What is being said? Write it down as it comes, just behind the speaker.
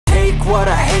what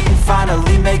I hate and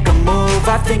finally make a move.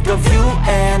 I think of you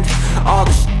and all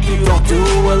the shit you don't do.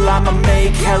 Well, I'ma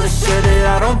make hella sure that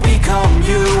I don't become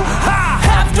you. I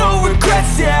have no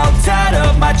regrets, yeah, I'll tie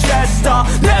up my chest. I'll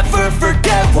never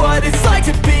forget what it's like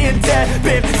to be in debt.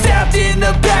 Been stabbed in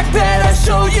the back bed, I'll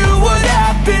show you what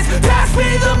happens. Pass me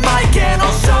the mic and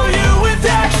I'll show you with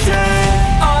action.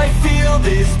 I feel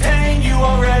this pain, you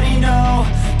already know.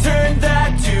 Turn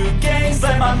that to gains,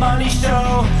 let my money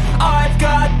show. I've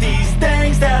got these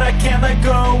things that I can't let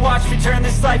go. Watch me turn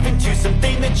this life into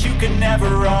something that you can never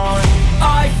own.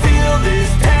 I feel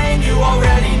this pain, you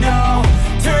already know.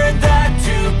 Turn that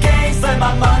to gains, let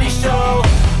my money show.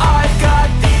 I've got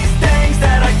these things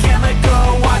that I can't let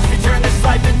go. Watch me turn this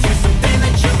life into something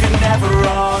that you can never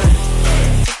own.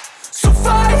 So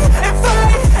fight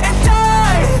and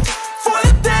die for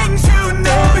the things you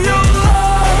know you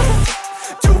love.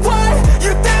 Do what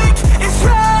you think is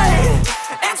right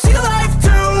and see life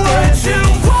do what you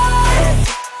want.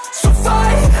 So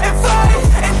fight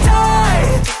and die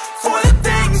for the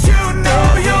things you know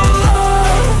you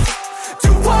love.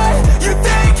 Do what you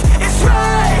think is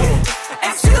right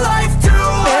and see life do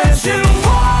what you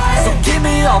want. So give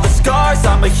me all the scars,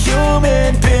 I'm a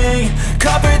human being.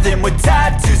 Cover them with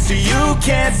tattoos so you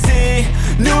can't see.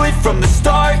 Knew it from the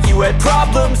start, you had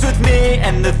problems with me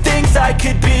and the things I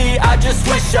could be, I just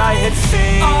wish I had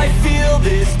seen. I feel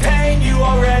this pain, you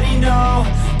already know.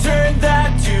 Turn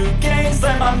that to gains,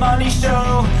 let my money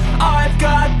show. I've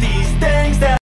got the